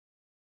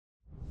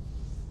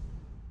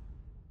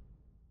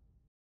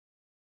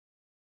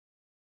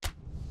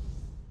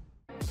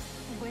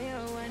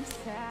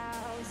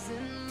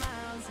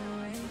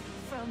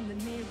from the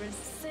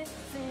nearest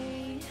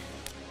city.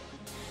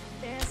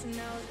 There's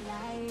no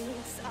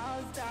lights,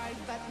 all dark,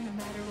 but no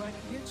matter what,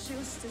 you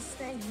choose to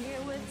stay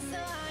here with me. So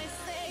I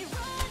say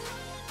run,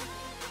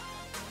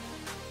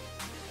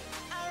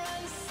 I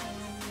run so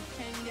we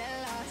can get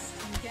lost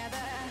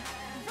together.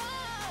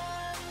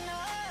 Run,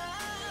 oh,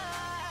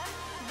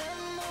 the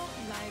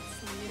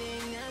moonlight's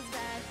leading us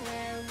back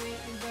where we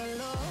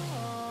belong.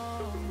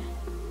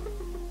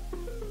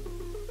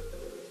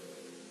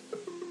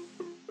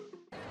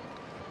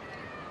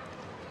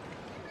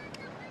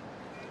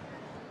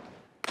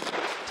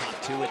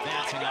 Two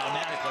advancing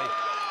automatically.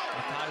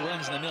 Makai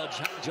Williams in the middle.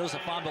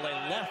 Joseph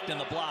Fahnbulleh left in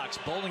the blocks.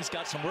 Bowling's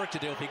got some work to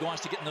do if he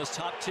wants to get in those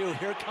top two.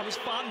 Here comes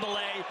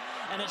Fahnbulleh,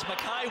 and it's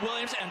Makai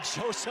Williams and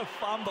Joseph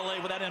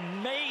Fahnbulleh with that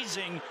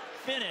amazing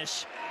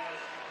finish,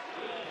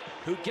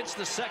 who gets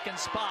the second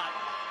spot.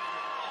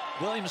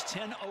 Williams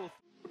 10-0.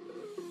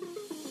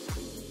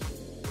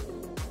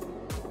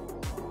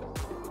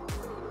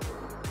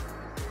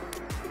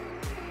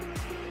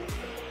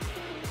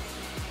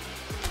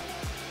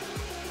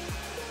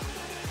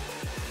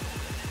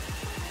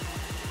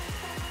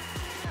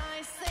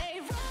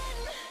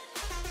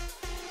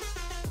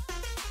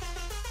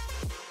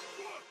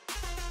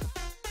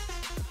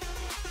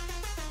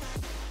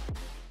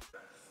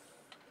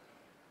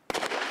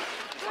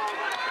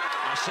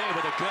 Ashe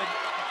with a good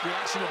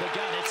reaction to the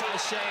gun. It's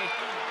Ashe.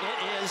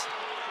 It is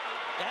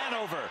and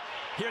over.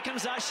 Here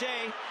comes Ashe.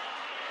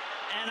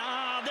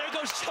 And there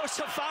goes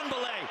Joseph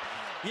Fahnbulleh.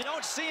 You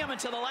don't see him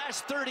until the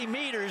last 30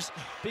 meters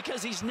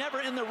because he's never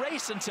in the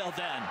race until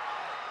then.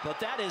 But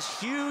that is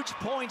huge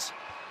points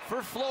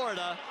for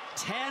Florida.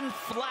 10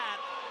 flat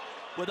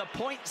with a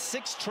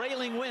 .6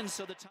 trailing win.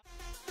 So the time.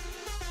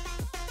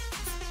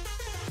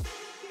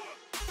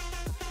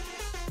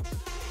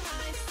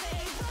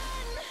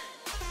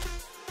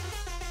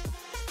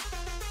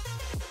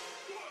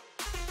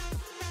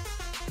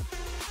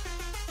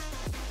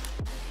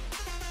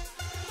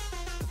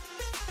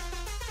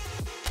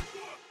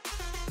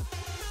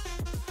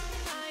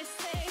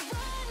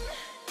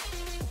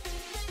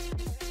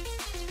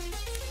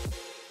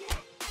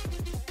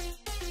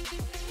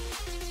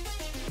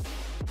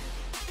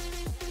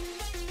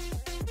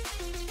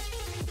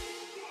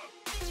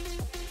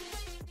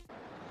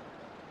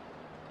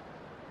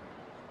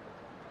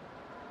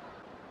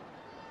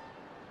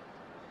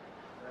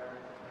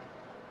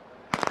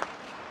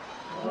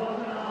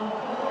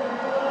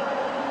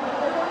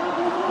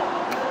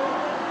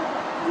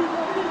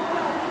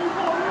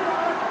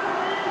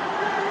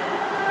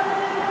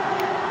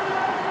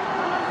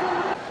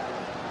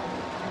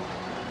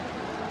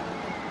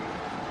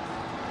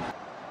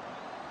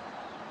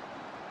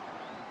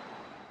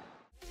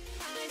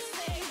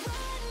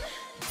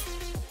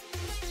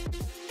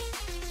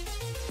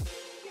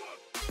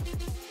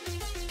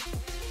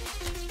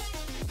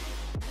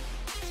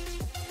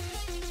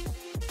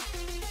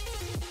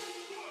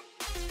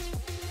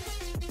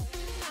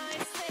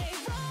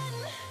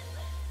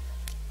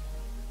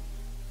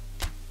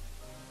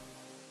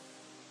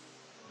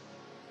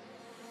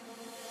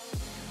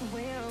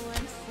 We're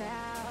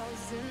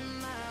 1,000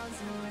 miles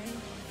away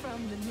from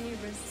the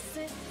nearest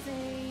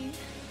city.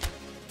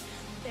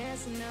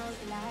 There's no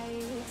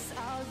lights,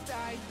 all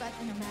dark, but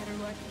no matter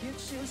what, you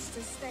choose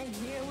to stay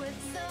here with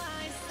me. So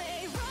I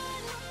say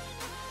run,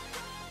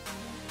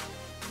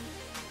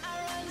 I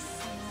run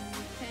so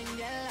we can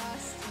get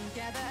lost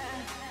together.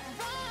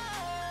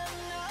 Run,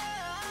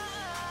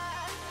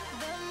 oh,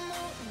 the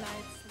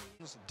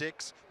moonlight's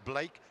Dix,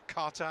 Blake,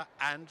 Carter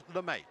and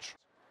LeMaitre.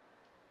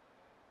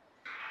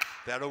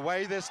 They're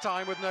away this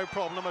time with no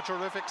problem. A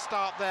terrific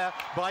start there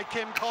by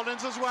Kim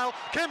Collins as well.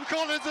 Kim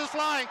Collins is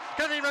flying.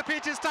 Can he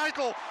repeat his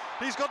title?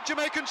 He's got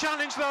Jamaican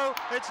challenge though.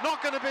 It's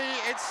not going to be.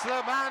 It's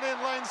the man in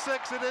lane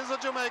 6. It is a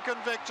Jamaican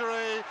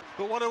victory.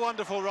 But what a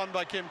wonderful run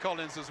by Kim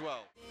Collins as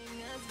well.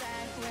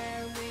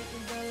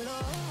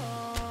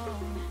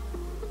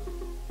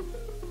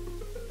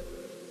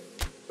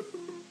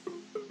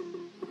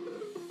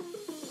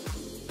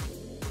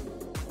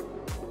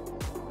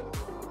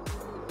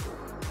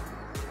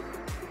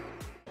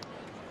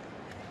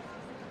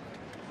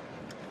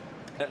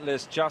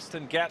 List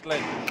Justin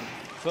Gatlin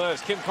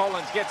first. Kim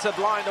Collins gets a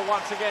blinder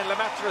once again.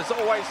 Lemaitre is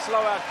always slow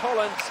out.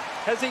 Collins,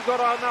 has he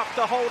got enough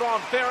to hold on?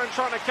 Farron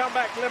trying to come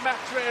back.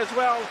 Lemaitre as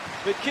well.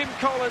 But Kim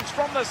Collins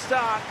from the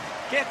start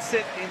gets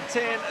it in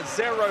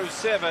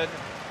 10.07.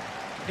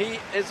 He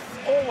is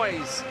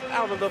always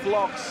out of the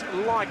blocks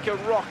like a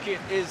rocket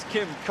is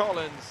Kim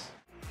Collins.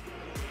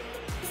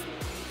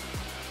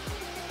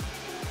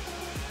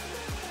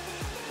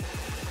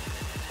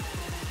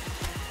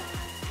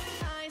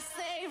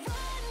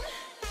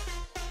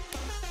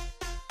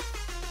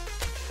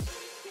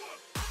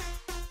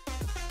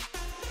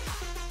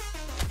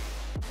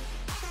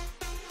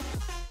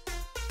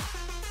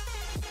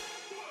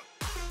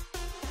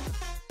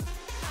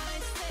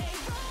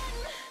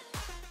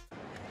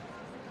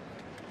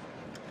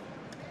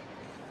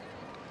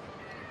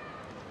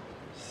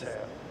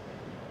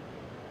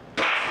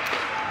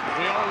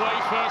 We are away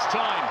first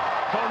time.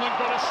 Coleman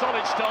got a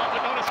solid start,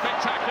 but not a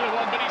spectacular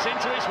one, but he's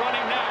into his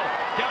running now.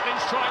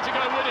 Gatlin's trying to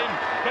go with him,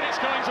 but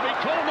it's going to be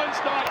Coleman's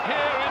night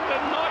here in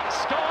the night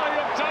sky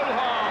of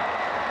Doha.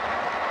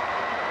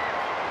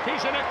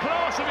 He's in a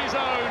class of his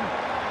own,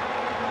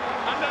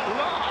 and at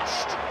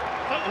last,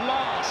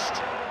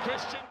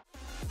 Christian...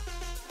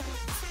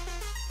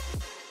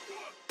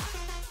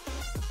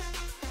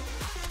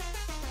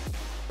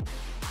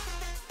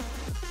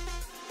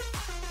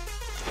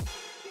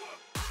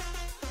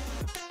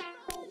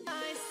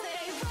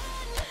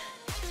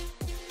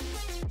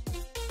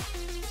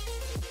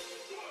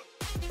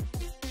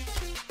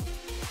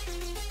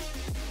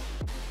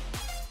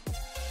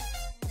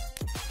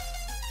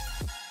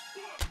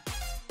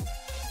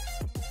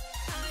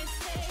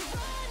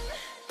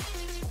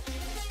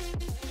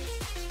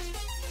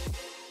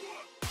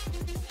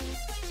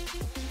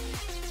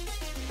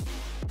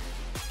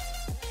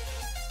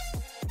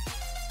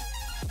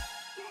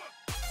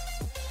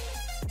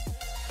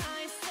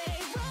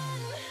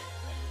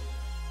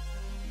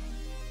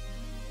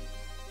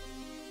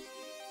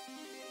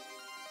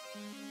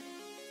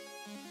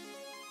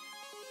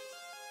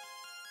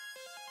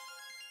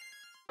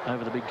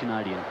 over the big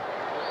Canadian.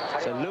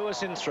 So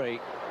Lewis in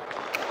 3.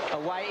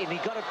 Away, and he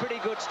got a pretty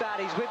good start.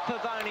 He's with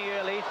Pavoni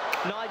early.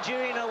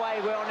 Nigerian away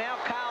well. Now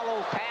Carl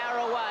will power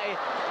away,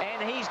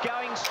 and he's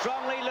going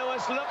strongly,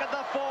 Lewis. Look at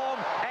the form,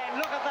 and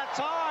look at the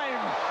time.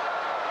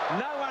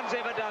 No one's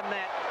ever done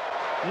that.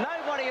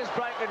 Nobody has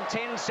broken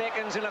 10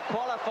 seconds in a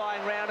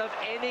qualifying round of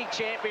any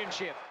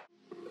championship.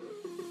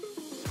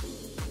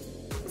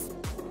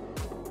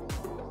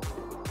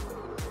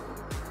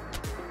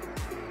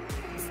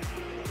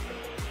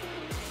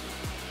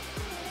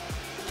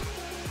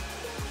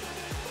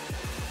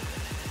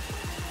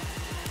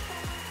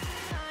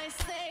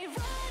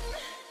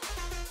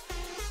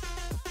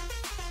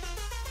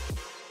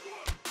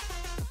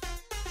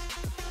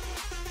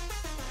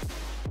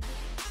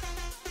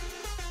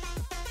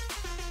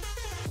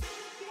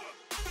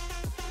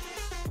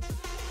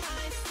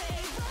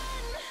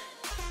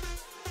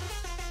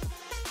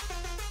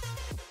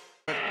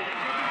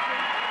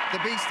 The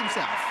beast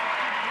himself.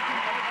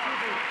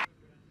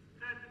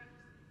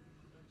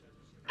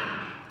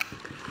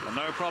 Well,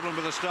 no problem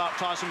with the start.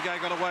 Tyson Gay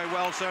got away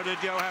well, so did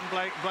Johan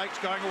Blake. Blake's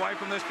going away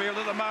from this field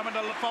at the moment.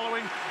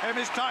 Following him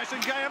is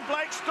Tyson Gay, and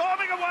Blake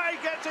storming away,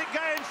 gets it.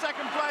 Gay in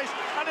second place,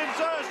 and in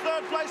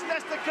third place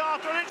Lester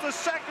Carter, and it's the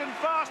second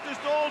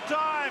fastest all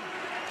time.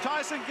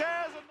 Tyson Gay.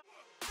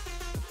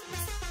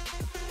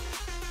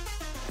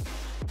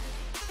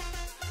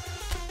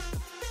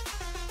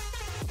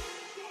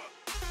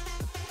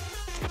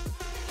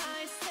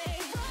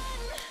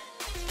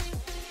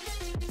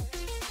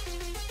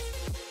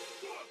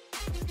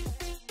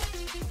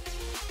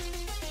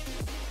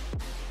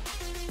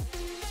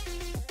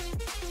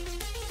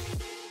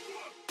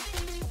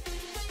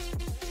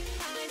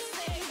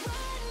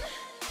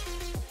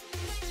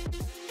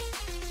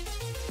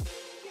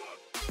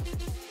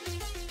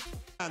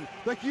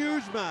 The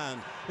huge man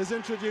is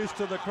introduced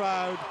to the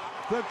crowd,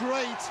 the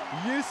great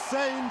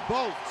Usain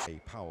Bolt.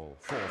 Powell,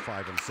 4,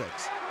 5 and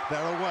 6.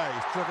 They're away.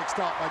 Terrific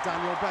start by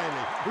Daniel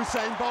Bailey.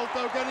 Usain Bolt,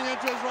 though, getting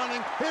into his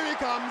running. Here he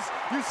comes.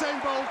 Usain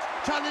Bolt,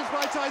 challenged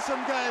by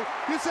Tyson Gay.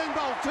 Usain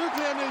Bolt, 2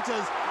 clear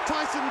meters.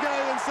 Tyson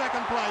Gay in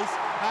second place.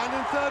 And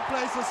in third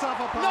place,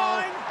 Asafa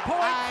Powell.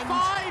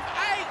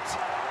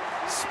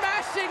 9.58!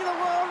 Smashing the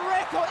world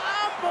record.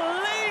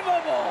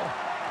 Unbelievable!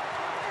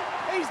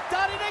 He's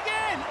done it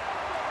again!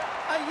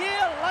 A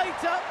year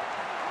later,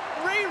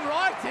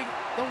 rewriting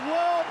the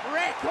world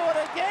record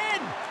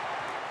again.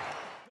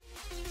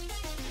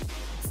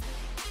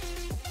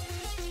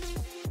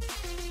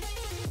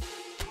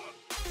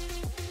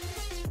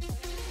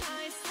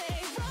 I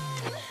say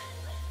run.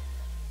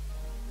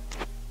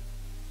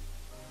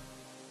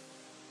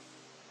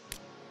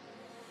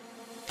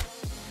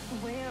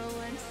 We're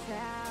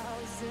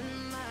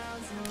 1,000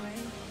 miles away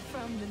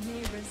from the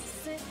nearest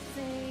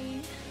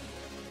city.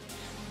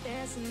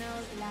 There's no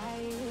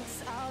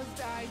lights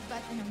outside,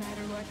 but no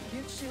matter what,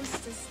 you choose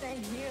to stay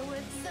here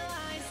with. So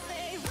I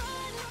say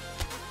run.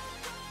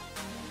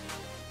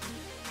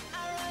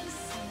 I run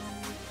so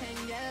we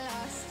can get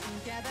lost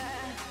together.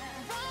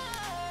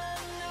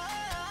 Run.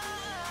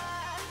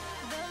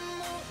 The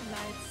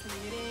moonlight's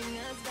leading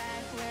us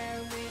back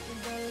where we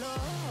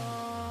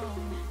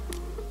belong.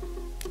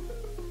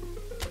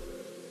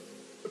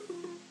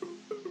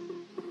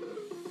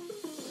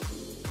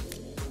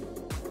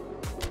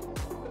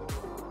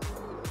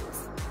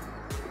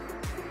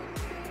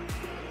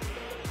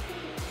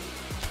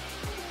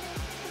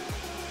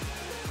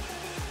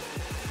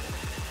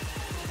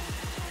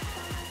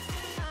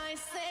 I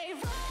say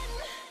run.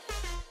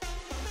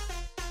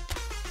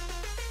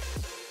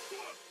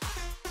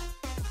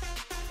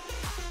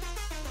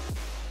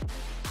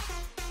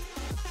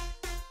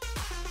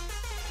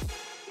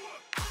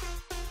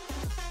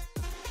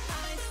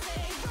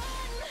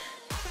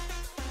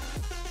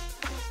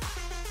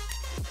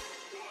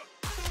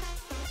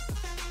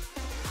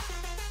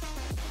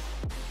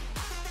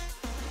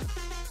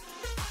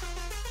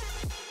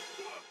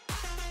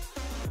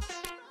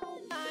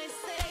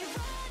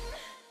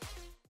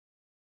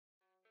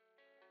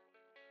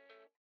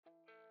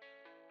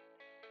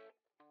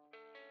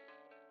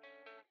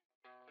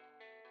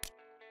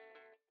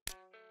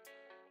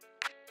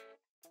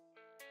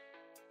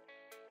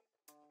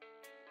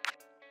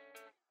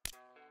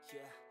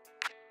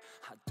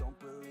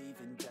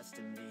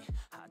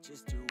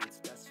 just do what's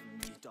best for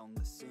me. Don't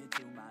listen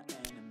to my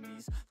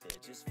enemies, they're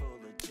just full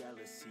of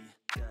jealousy.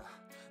 Yeah,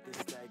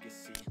 this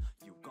legacy,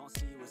 you gon'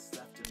 see what's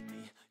left of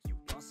me. You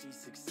gon' see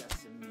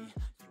success in me,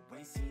 you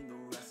ain't seen the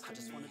rest of me. I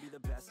just wanna be the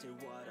best at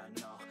what I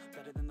know,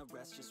 better than the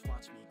rest, just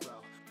watch me grow.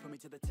 Put me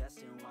to the test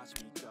and watch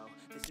me go.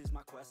 This is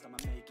my quest, I'ma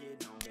make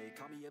it known. They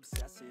call me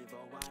obsessive,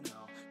 oh I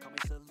know. Call me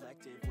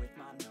selective with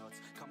my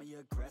notes, call me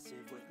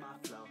aggressive with my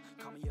flow,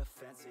 call me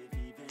offensive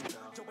even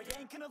though Joe,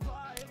 I ain't gonna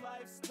lie,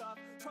 life's tough.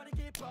 Try to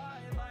get by,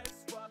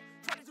 life's rough.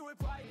 Try to do it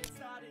right, it's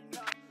not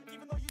enough.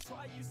 Even though you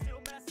try, you still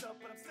mess up.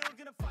 But I'm still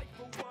gonna fight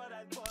for what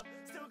I love,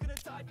 still gonna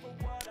die for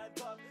what I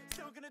love,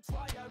 still gonna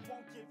try, I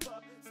won't give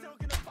up, still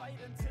gonna fight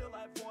until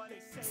I've won. They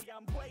say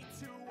I'm way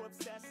too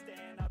obsessed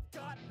and I've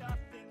got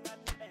nothing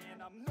left, and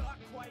I'm not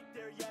quite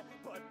there yet,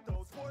 but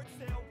those words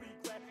they'll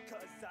regret,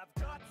 cause I've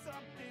got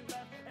something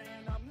left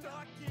and I'm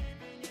not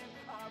giving in.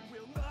 I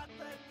will not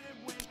let them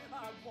win,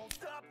 I won't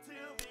stop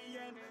till the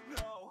end,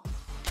 no.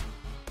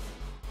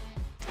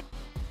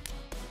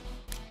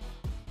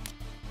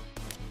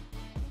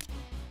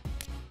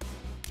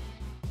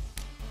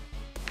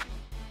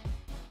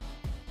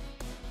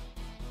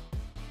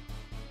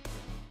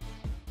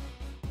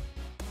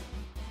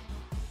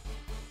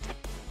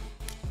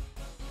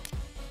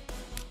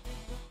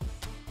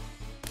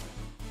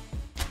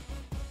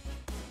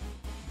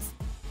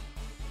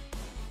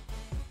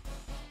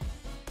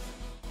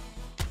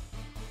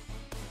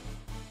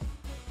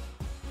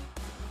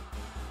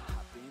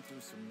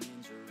 Some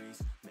injuries,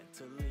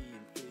 mentally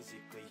and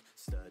physically,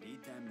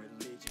 studied them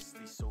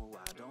religiously so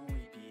I don't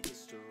repeat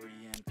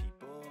history. And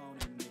people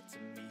won't admit to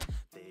me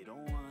they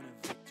don't want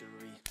a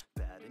victory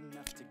bad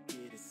enough to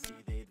get a C,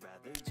 they'd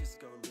rather just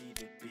go leave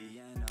it be.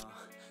 And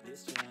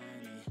this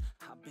journey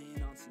I've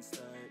been on since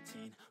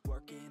 13,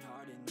 working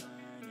hard and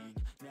learning,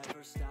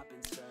 never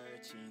stopping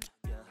searching.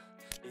 Yeah,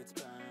 it's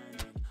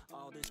burning,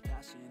 all this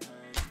passion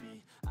hurts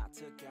me. I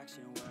took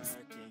action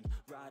working,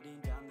 writing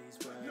down these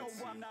words. No,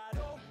 I'm not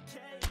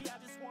okay, I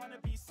just wanna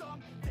be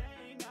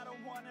something. I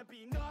don't wanna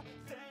be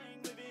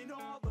nothing, living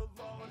all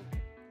alone.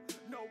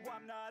 No,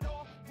 I'm not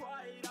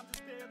alright, I'm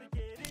just barely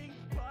getting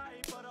by,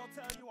 but I'll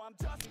tell you I'm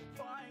just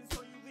fine,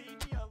 so you leave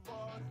me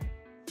alone.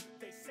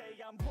 They say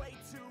I'm way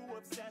too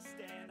obsessed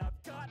and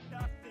I've got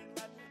nothing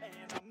left,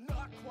 and I'm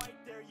not quite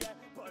there yet,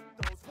 but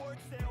those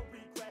words they'll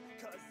regret,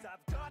 cause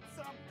I've got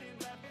something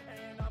left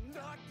and I'm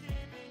not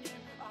giving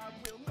in. I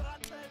will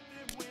not let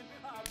them win,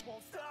 I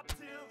won't stop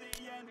till the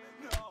end,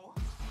 no.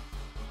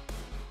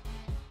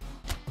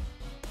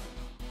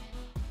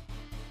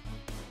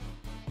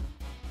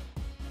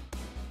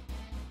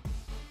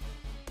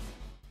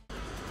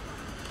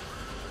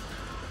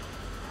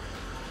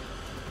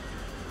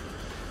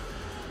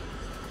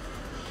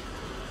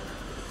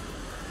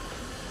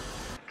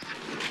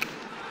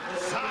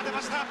さあ出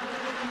ました。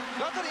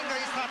ガトリンが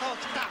いいスタートを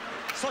切った。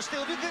そして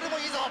オビクエルも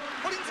いいぞ。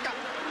コリンズか。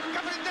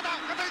ガトリン出た。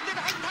ガトリン出て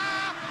入っ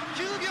た。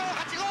9秒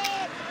85。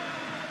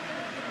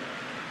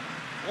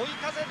追い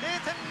風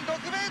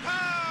 0.6 メータ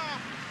ー。